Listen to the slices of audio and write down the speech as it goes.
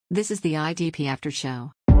This is the IDP After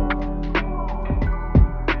Show.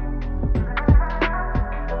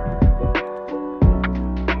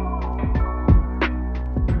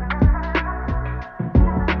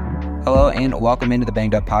 Hello and welcome into the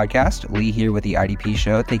Banged Up Podcast. Lee here with the IDP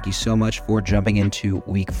Show. Thank you so much for jumping into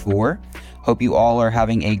week 4. Hope you all are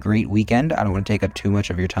having a great weekend. I don't want to take up too much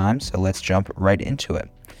of your time, so let's jump right into it.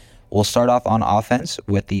 We'll start off on offense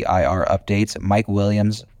with the IR updates. Mike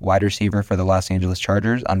Williams, wide receiver for the Los Angeles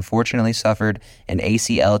Chargers, unfortunately suffered an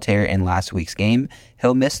ACL tear in last week's game.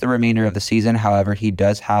 He'll miss the remainder of the season. However, he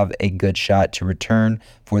does have a good shot to return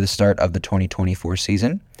for the start of the 2024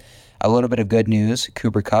 season. A little bit of good news.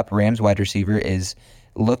 Cooper Kupp, Rams wide receiver, is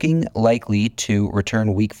looking likely to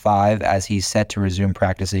return week 5 as he's set to resume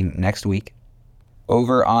practicing next week.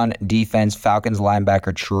 Over on defense, Falcons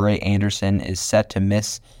linebacker Troy Anderson is set to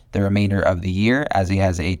miss the remainder of the year as he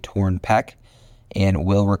has a torn pec and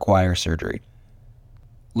will require surgery.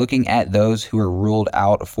 Looking at those who are ruled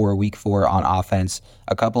out for week 4 on offense,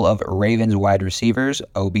 a couple of Ravens wide receivers,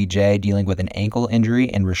 OBJ dealing with an ankle injury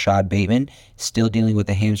and Rashad Bateman still dealing with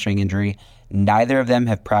a hamstring injury. Neither of them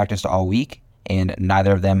have practiced all week and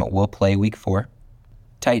neither of them will play week 4.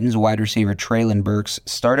 Titans wide receiver Treylon Burks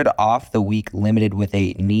started off the week limited with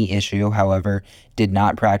a knee issue, however, did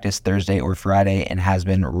not practice Thursday or Friday and has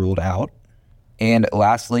been ruled out. And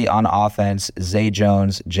lastly, on offense, Zay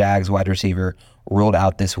Jones, Jags wide receiver, ruled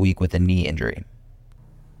out this week with a knee injury.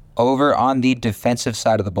 Over on the defensive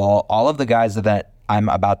side of the ball, all of the guys that I'm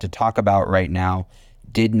about to talk about right now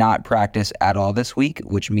did not practice at all this week,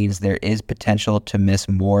 which means there is potential to miss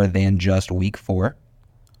more than just week 4.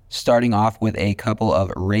 Starting off with a couple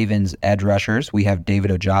of Ravens edge rushers, we have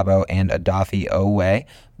David Ojabo and Odafe Oweh,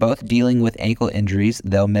 both dealing with ankle injuries.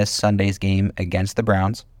 They'll miss Sunday's game against the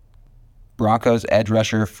Browns. Broncos edge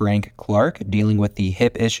rusher Frank Clark dealing with the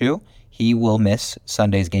hip issue. He will miss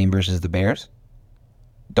Sunday's game versus the Bears.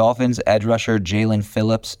 Dolphins edge rusher Jalen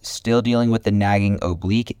Phillips still dealing with the nagging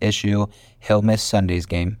oblique issue. He'll miss Sunday's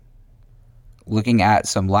game. Looking at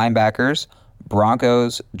some linebackers,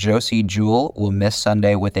 Broncos Josie Jewell will miss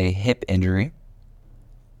Sunday with a hip injury.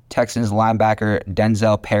 Texans linebacker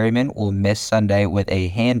Denzel Perryman will miss Sunday with a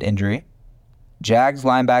hand injury. Jags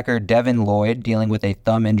linebacker Devin Lloyd dealing with a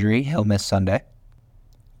thumb injury. He'll miss Sunday.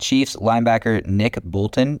 Chiefs linebacker Nick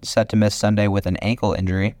Bolton set to miss Sunday with an ankle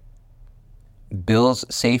injury. Bills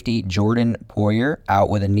safety Jordan Poyer out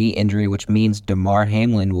with a knee injury, which means Damar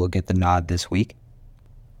Hamlin will get the nod this week.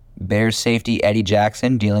 Bears safety Eddie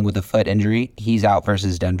Jackson dealing with a foot injury. He's out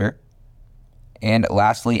versus Denver. And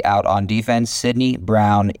lastly, out on defense, Sidney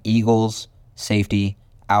Brown, Eagles safety,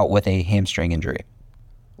 out with a hamstring injury.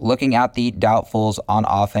 Looking at the doubtfuls on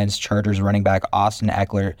offense, Chargers running back Austin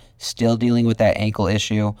Eckler still dealing with that ankle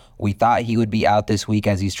issue. We thought he would be out this week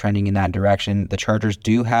as he's trending in that direction. The Chargers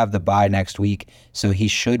do have the bye next week, so he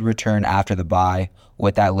should return after the bye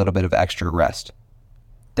with that little bit of extra rest.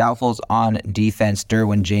 Doubtfuls on defense,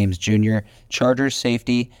 Derwin James Jr., Chargers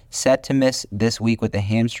safety, set to miss this week with a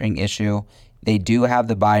hamstring issue. They do have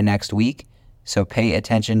the bye next week, so pay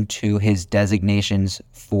attention to his designations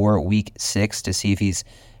for week 6 to see if he's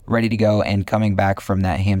ready to go and coming back from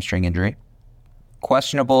that hamstring injury.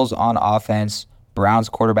 Questionables on offense, Browns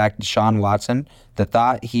quarterback Deshaun Watson. The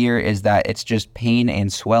thought here is that it's just pain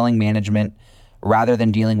and swelling management rather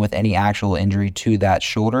than dealing with any actual injury to that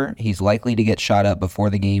shoulder. He's likely to get shot up before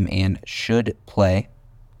the game and should play.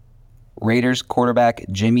 Raiders quarterback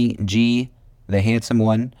Jimmy G, the handsome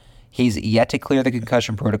one, he's yet to clear the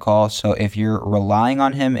concussion protocol, so if you're relying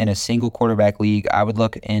on him in a single quarterback league, I would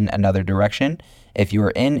look in another direction. If you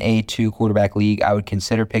are in a 2 quarterback league, I would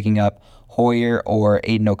consider picking up Hoyer or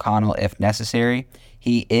Aiden O'Connell if necessary.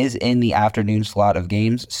 He is in the afternoon slot of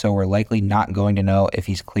games, so we're likely not going to know if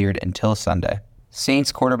he's cleared until Sunday.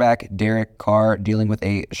 Saints quarterback Derek Carr dealing with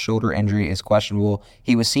a shoulder injury is questionable.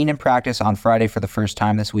 He was seen in practice on Friday for the first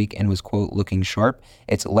time this week and was, quote, looking sharp.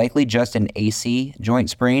 It's likely just an AC joint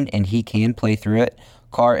sprain and he can play through it.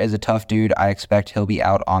 Carr is a tough dude. I expect he'll be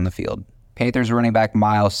out on the field. Panthers running back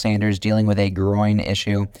Miles Sanders dealing with a groin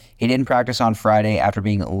issue. He didn't practice on Friday after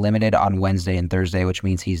being limited on Wednesday and Thursday, which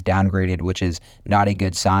means he's downgraded, which is not a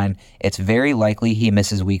good sign. It's very likely he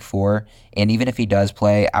misses week 4, and even if he does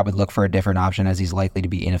play, I would look for a different option as he's likely to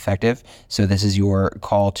be ineffective. So this is your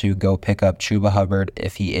call to go pick up Chuba Hubbard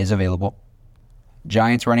if he is available.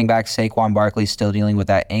 Giants running back Saquon Barkley still dealing with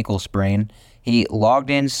that ankle sprain. He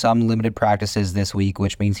logged in some limited practices this week,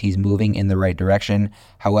 which means he's moving in the right direction.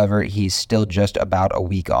 However, he's still just about a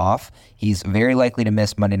week off. He's very likely to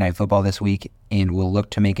miss Monday Night Football this week and will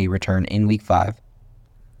look to make a return in week 5.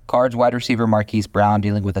 Cards wide receiver Marquise Brown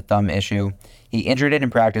dealing with a thumb issue. He injured it in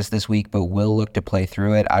practice this week, but will look to play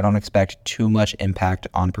through it. I don't expect too much impact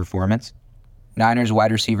on performance. Niners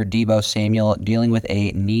wide receiver Deebo Samuel dealing with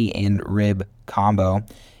a knee and rib combo.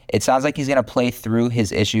 It sounds like he's going to play through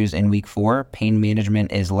his issues in week 4. Pain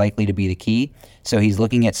management is likely to be the key, so he's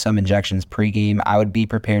looking at some injections pregame. I would be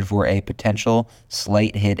prepared for a potential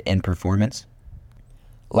slight hit in performance.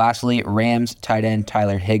 Lastly, Rams tight end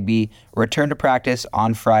Tyler Higbee returned to practice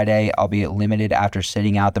on Friday, albeit limited after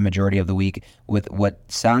sitting out the majority of the week with what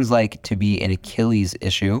sounds like to be an Achilles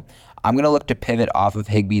issue. I'm going to look to pivot off of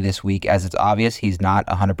Higbee this week as it's obvious he's not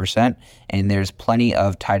 100%, and there's plenty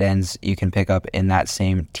of tight ends you can pick up in that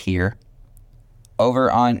same tier. Over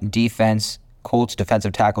on defense, Colts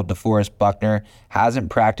defensive tackle DeForest Buckner hasn't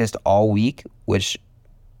practiced all week, which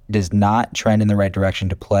does not trend in the right direction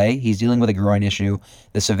to play. He's dealing with a groin issue.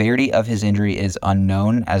 The severity of his injury is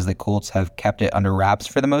unknown as the Colts have kept it under wraps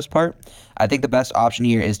for the most part. I think the best option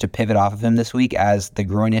here is to pivot off of him this week as the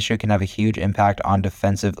groin issue can have a huge impact on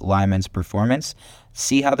defensive linemen's performance.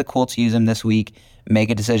 See how the Colts use him this week. Make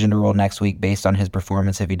a decision to roll next week based on his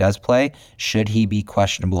performance if he does play, should he be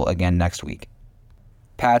questionable again next week.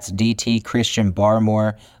 Pats DT Christian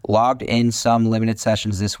Barmore logged in some limited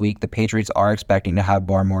sessions this week. The Patriots are expecting to have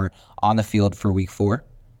Barmore on the field for week 4.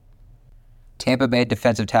 Tampa Bay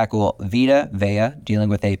defensive tackle Vita Vea dealing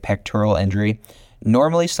with a pectoral injury.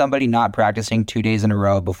 Normally, somebody not practicing 2 days in a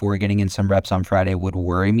row before getting in some reps on Friday would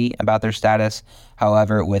worry me about their status.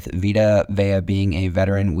 However, with Vita Vea being a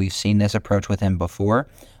veteran, we've seen this approach with him before.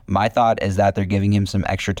 My thought is that they're giving him some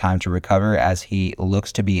extra time to recover as he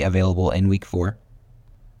looks to be available in week 4.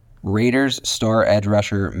 Raiders star edge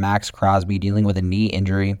rusher Max Crosby dealing with a knee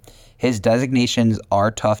injury. His designations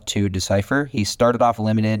are tough to decipher. He started off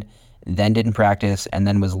limited, then didn't practice, and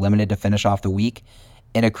then was limited to finish off the week.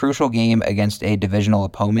 In a crucial game against a divisional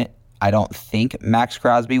opponent, I don't think Max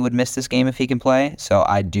Crosby would miss this game if he can play, so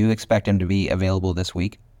I do expect him to be available this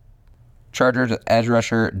week. Chargers edge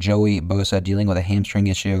rusher Joey Bosa dealing with a hamstring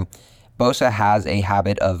issue. Bosa has a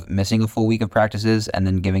habit of missing a full week of practices and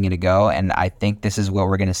then giving it a go, and I think this is what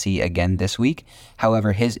we're going to see again this week.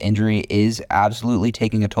 However, his injury is absolutely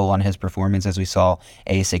taking a toll on his performance as we saw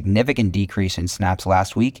a significant decrease in snaps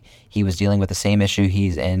last week. He was dealing with the same issue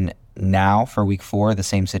he's in now for week 4, the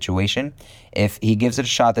same situation. If he gives it a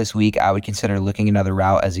shot this week, I would consider looking another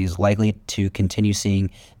route as he's likely to continue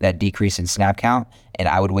seeing that decrease in snap count, and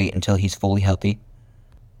I would wait until he's fully healthy.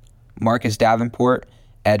 Marcus Davenport,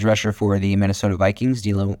 edge rusher for the Minnesota Vikings,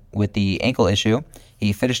 dealing with the ankle issue.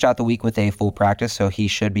 He finished out the week with a full practice, so he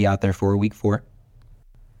should be out there for week 4.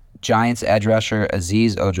 Giants edge rusher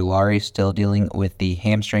Azeez Ojulari still dealing with the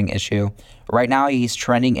hamstring issue. Right now, he's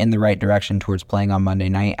trending in the right direction towards playing on Monday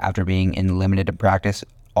night after being in limited practice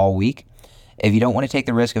all week. If you don't want to take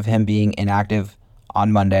the risk of him being inactive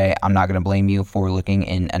on Monday, I'm not going to blame you for looking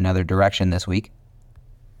in another direction this week.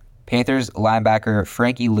 Panthers linebacker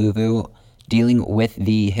Frankie Louvu dealing with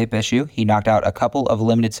the hip issue. He knocked out a couple of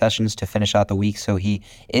limited sessions to finish out the week, so he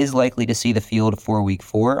is likely to see the field for week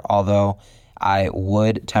 4, although I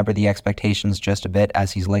would temper the expectations just a bit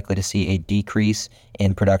as he's likely to see a decrease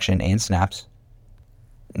in production and snaps.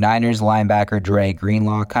 Niners linebacker Dre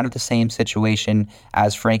Greenlaw, kind of the same situation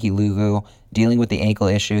as Frankie Louvu, dealing with the ankle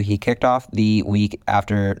issue. He kicked off the week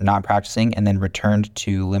after not practicing and then returned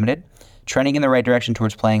to limited. Trending in the right direction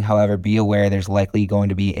towards playing, however, be aware there's likely going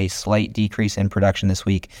to be a slight decrease in production this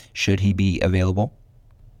week should he be available.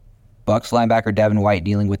 Bucs linebacker Devin White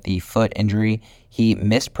dealing with the foot injury. He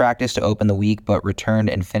missed practice to open the week, but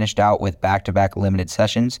returned and finished out with back-to-back limited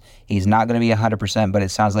sessions. He's not going to be 100%, but it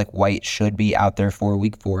sounds like White should be out there for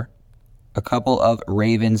week 4. A couple of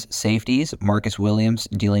Ravens safeties, Marcus Williams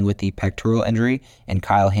dealing with the pectoral injury and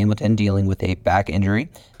Kyle Hamilton dealing with a back injury.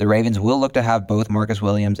 The Ravens will look to have both Marcus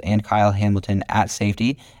Williams and Kyle Hamilton at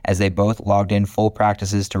safety as they both logged in full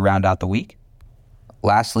practices to round out the week.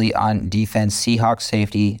 Lastly, on defense, Seahawks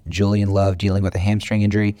safety Julian Love dealing with a hamstring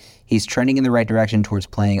injury. He's trending in the right direction towards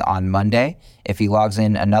playing on Monday. If he logs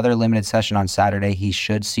in another limited session on Saturday, he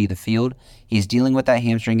should see the field. He's dealing with that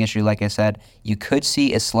hamstring issue, like I said. You could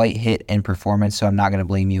see a slight hit in performance, so I'm not going to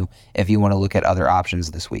blame you if you want to look at other options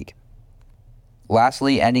this week.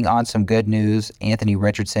 Lastly, ending on some good news, Anthony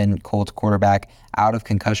Richardson, Colts quarterback, out of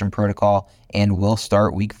concussion protocol and will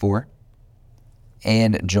start week 4.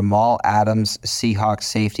 And Jamal Adams, Seahawks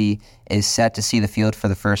safety, is set to see the field for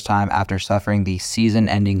the first time after suffering the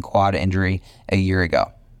season-ending quad injury a year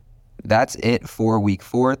ago. That's it for week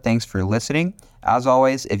 4. Thanks for listening. As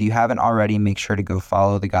always, if you haven't already, make sure to go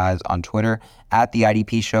follow the guys on Twitter at the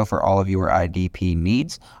IDP Show for all of your IDP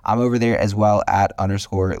needs. I'm over there as well at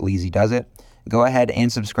 _LazyDoesIt. Go ahead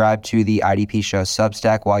and subscribe to the IDP Show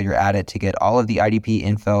Substack while you're at it to get all of the IDP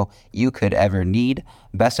info you could ever need.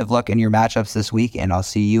 Best of luck in your matchups this week, and I'll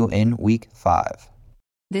see you in week 5.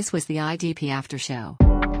 This was the IDP After Show.